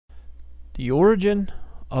The origin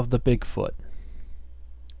of the Bigfoot.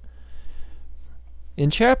 In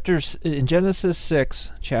Genesis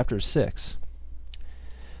 6, chapter 6,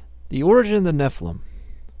 the origin of the Nephilim.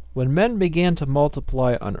 When men began to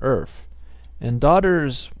multiply on earth, and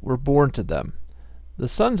daughters were born to them, the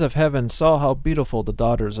sons of heaven saw how beautiful the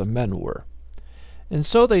daughters of men were. And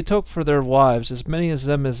so they took for their wives as many of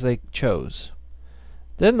them as they chose.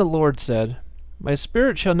 Then the Lord said, My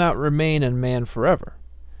spirit shall not remain in man forever,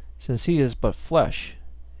 since he is but flesh.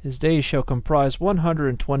 His days shall comprise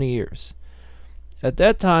 120 years. At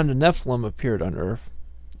that time the Nephilim appeared on earth,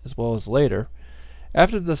 as well as later,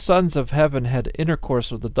 after the sons of heaven had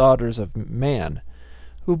intercourse with the daughters of man,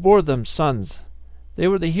 who bore them sons. They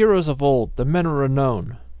were the heroes of old, the men of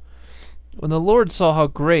renown. When the Lord saw how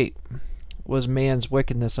great was man's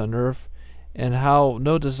wickedness on earth, and how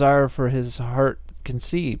no desire for his heart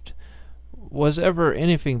conceived was ever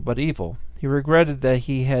anything but evil, he regretted that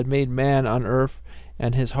he had made man on earth,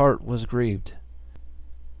 and his heart was grieved.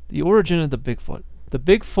 The origin of the Bigfoot. The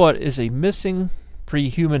Bigfoot is a missing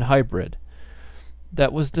pre-human hybrid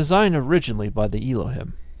that was designed originally by the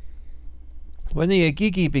Elohim. When the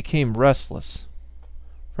Agigi became restless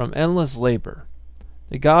from endless labor,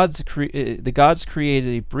 the gods created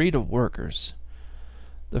a breed of workers.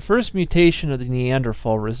 The first mutation of the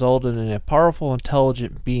Neanderthal resulted in a powerful,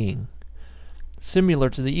 intelligent being, similar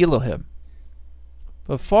to the Elohim,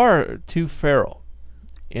 but far too feral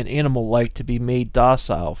and animal-like to be made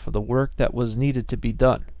docile for the work that was needed to be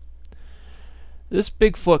done. This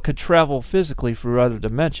Bigfoot could travel physically through other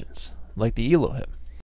dimensions, like the Elohim.